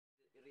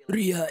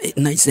Ria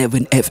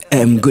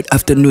 89.7FM, good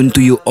afternoon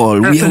to you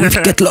all. We are with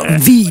Catalogue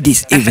V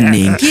this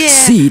evening.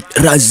 Sid,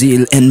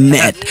 Razil and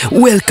Matt.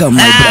 Welcome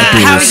my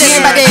brothers. How is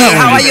everybody?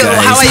 How are you?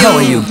 How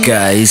are you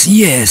guys?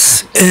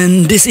 Yes.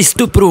 And this is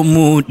to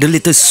promote the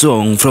latest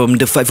song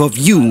from the five of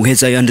you,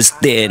 as I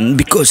understand,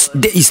 because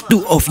there is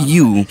two of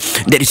you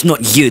that is not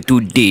here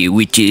today,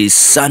 which is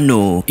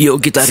Sano, your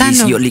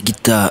guitarist, your lead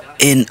guitar,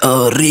 and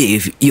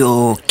Rave,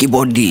 your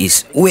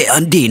keyboardist. Where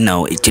are they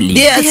now actually?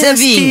 They are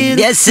serving.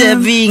 They are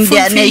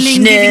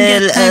serving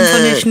their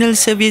national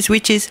service,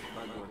 which is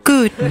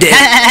good.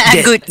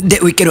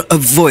 That we cannot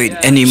avoid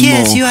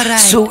anymore. Yes, you are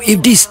right. So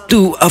if these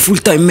two are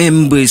full-time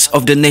members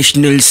of the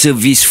National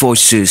Service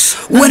Forces,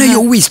 what are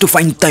your ways to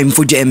find time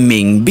for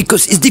jamming?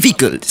 Because it's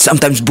difficult.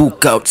 Sometimes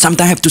book out,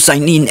 sometimes have to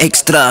sign in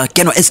extra,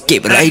 cannot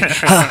escape, right?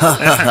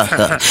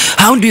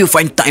 How do you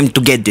find time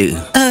together?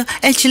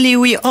 Actually,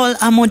 we all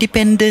are more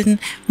dependent,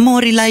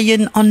 more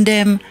reliant on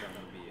them.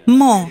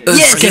 More.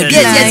 Yes, the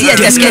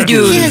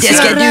schedule. Yes, The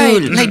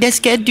schedule. right. Like the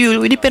schedule,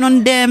 we depend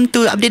on them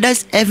to update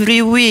us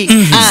every week.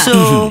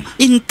 So,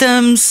 in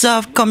terms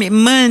of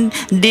commitment,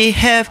 they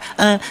have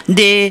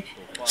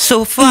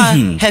so far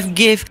have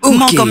gave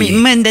more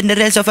commitment than the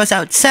rest of us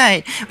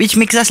outside, which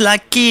makes us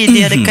lucky.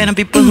 They are the kind of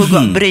people who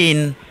got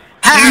brain.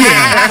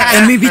 Yeah,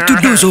 and maybe to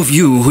those of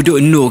you who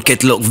don't know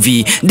Catalogue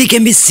V, they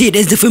can be said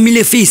as the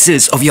familiar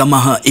faces of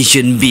Yamaha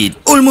Asian Beat.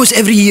 Almost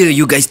every year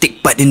you guys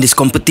take part in this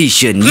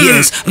competition,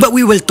 yes, but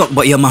we will talk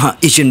about Yamaha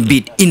Asian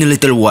Beat in a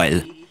little while.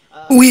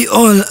 We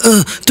all,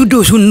 to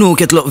those who know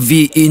Catalogue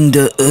V in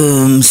the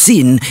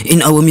scene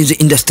in our music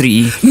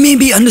industry,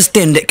 maybe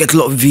understand that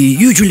Catalogue V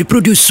usually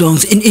produce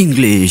songs in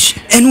English.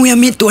 And we are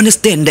made to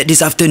understand that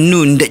this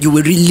afternoon that you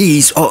will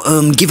release or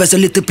give us a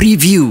little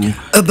preview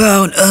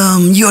about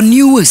your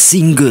newest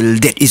single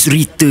that is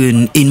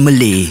written in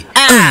Malay.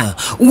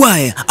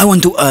 Why? I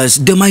want to ask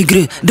the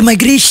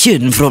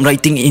migration from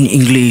writing in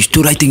English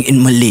to writing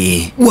in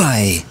Malay.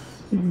 Why?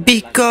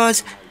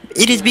 Because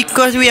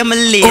we are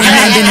Malay. Oh,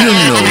 now then you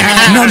know.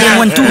 Now they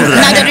want to write.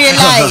 Now they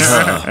realize.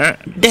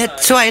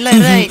 That's why I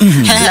right.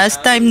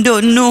 Last time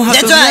don't know how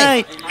That's to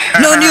right.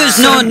 write. No news,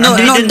 no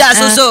das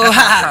also.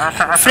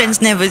 Friends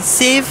never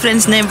say,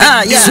 friends never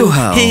do. So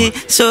how?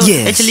 So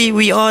Yes. actually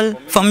we all,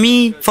 for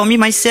me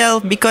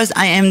myself, because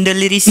I am the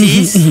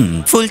lyricist,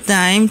 full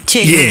time.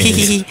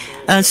 Yes.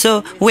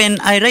 So when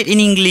I write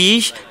in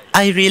English,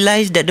 I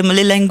realize that the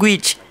Malay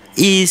language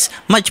is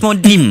much more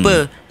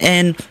deeper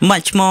and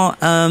much more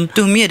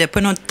to me at that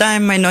point of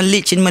time my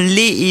knowledge in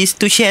Malay is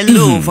too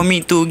shallow for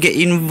me to get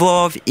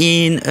involved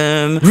in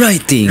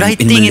writing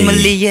in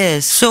Malay.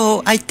 Yes,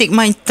 so I take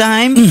my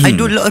time. I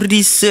do a lot of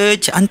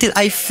research until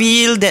I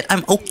feel that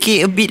I'm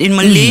okay a bit in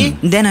Malay.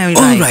 Then I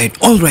write.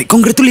 All right.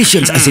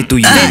 Congratulations, I say to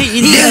you. Very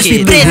There are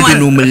interesting. people who don't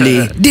know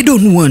Malay. They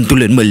don't want to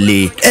learn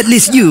Malay. At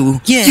least you,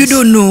 Yes. you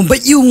don't know,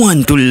 but you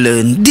want to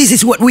learn. This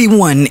is what we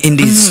want in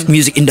this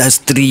music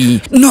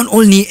industry. Not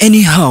only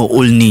anyhow,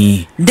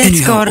 only. That's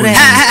anyhow, correct.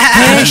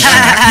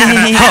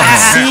 only.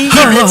 See,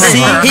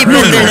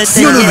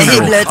 he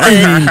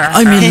blurted.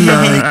 I mean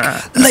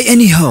like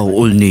anyhow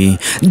only.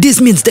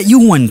 This means that you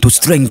want to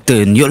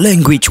strengthen your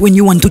language when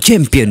you want to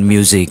champion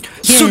music.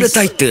 So the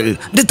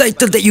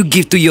title that you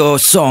give to your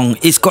song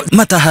is called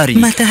Matahari.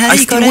 Matahari, I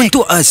still want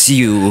to ask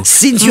you,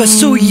 since you are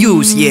so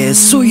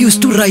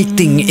used to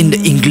writing in the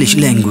English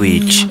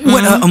language,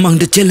 what are among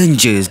the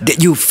challenges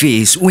that you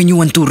face when you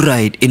want to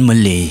write in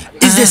Malay?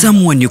 Is there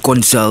someone you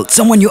consult,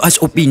 someone you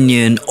ask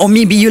opinion, or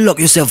maybe you lock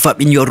yourself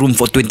up in your room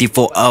for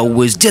 24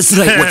 hours, just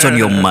write what's on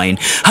your mind?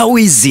 How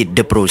is it,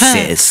 the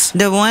process?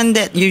 The one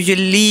that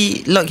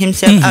usually lock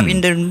himself up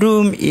in the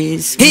room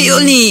is He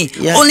only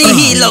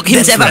he locked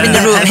himself up in the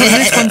room. I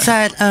always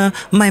consult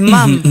my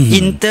mom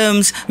in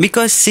terms,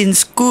 because since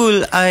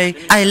school I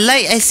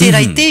like essay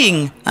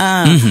writing.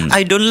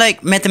 I don't like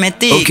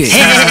mathematics. Okay.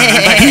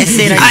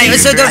 Essay writing I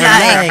also don't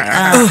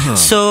like.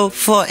 So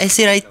for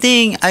essay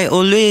writing, I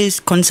always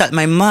consult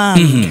my mom.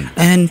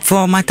 And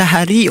for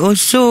Matahari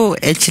also,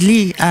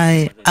 actually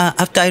I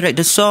after I write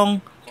the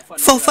song,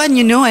 for fun,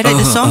 I write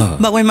the song.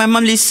 But when my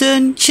mom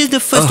listen, she's the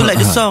first to like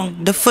the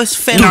song, the first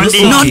fan of the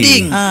song.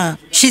 Nodding.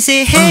 She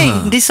say, hey,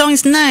 this song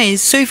is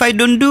nice. So if I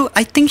don't do,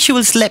 I think she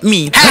will slap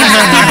me.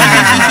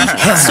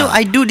 So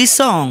I do this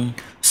song.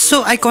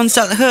 So I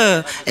consult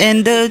her.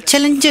 And the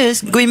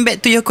challenges, going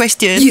back to your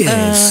question,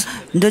 Yes.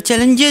 the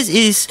challenges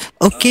is,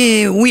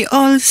 okay, we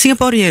all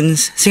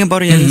Singaporeans.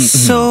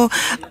 So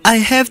I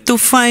have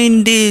to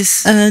find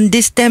this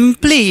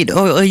template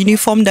or a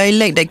uniform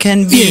dialect that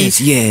can be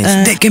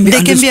that can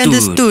be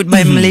understood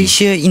by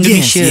Malaysia,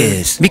 Indonesia.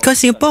 Yes. Because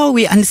Singapore,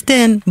 we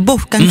understand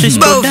both countries.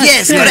 Both,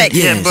 yes, correct.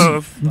 Yes.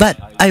 But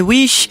I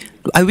wish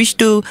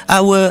to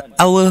our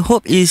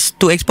hope is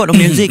to export our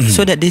music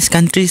so that these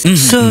countries.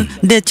 So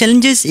the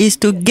challenges is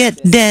to get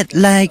that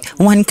like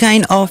one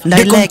kind of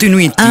dialect. The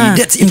continuity,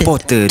 that's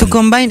important. To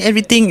combine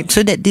everything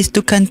so that these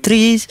two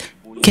countries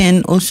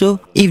can also,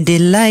 if they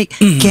like,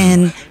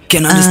 can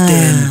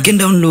understand, can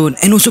download,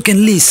 and also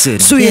can listen.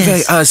 So if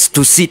I ask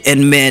to sit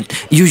and met,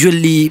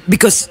 usually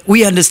because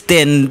we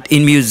understand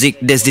in music,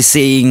 there's this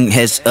saying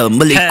has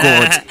Malay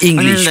chords,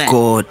 English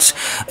chords,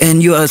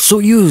 and you are so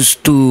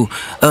used to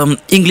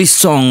English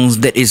songs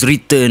that is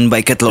written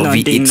by Catalogue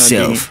V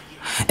itself,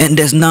 and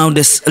there's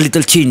a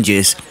little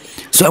changes.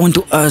 So I want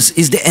to ask,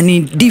 is there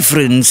any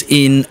difference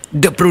in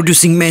the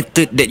producing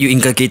method that you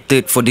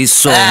inculcated for this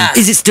song?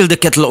 Is it still the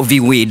Catalogue V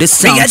way? The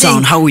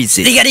sound, how is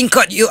it? Regarding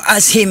chord, you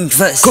ask him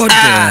first. Chord,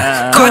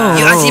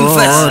 you ask him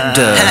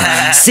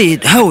first.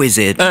 Sid, how is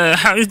it?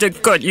 How is the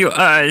chord you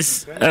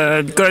ask?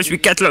 Because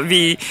with Catalogue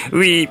V,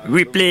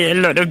 we play a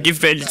lot of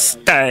different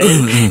style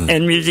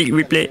and music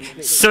we play.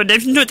 So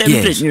there's no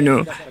template, you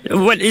know.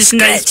 What is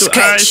nice to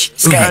us,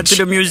 to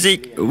the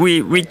music,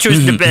 we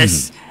choose the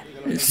best.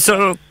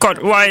 So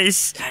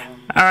chord-wise,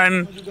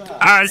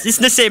 it's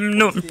the same.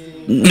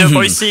 No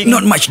voicing.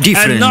 Not much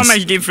difference. Not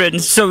much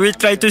difference. So we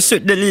try to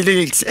suit the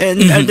lyrics and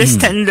the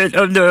standard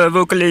of the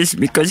vocalist,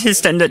 because his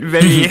standard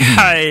very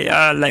high.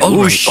 Like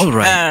whoosh. All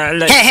right.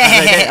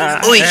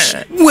 Whoosh.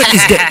 What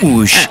is that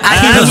whoosh?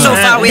 I know so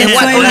far with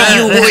what only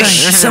you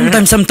whoosh.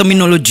 Sometimes some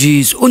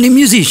terminologies only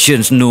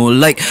musicians know.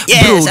 Like,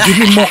 bro, give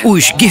me more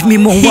whoosh, give me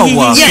more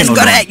wah-wah. Yes,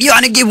 correct. You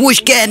wanna give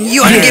whoosh, can.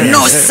 You wanna give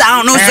no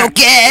sound, also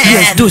can.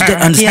 Yes, those that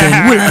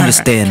understand will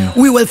understand.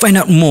 We will find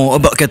out more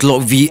about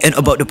Catalogue V and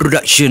about the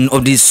production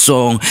of this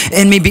song,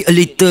 and maybe a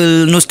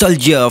little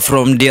nostalgia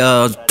from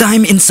their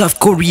time in South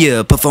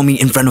Korea performing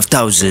in front of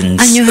thousands.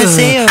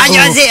 안녕하세요.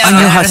 안녕하세요.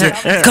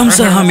 안녕하세요.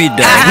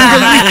 감사합니다. We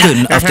will return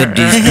after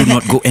this. Do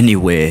not go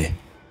anywhere.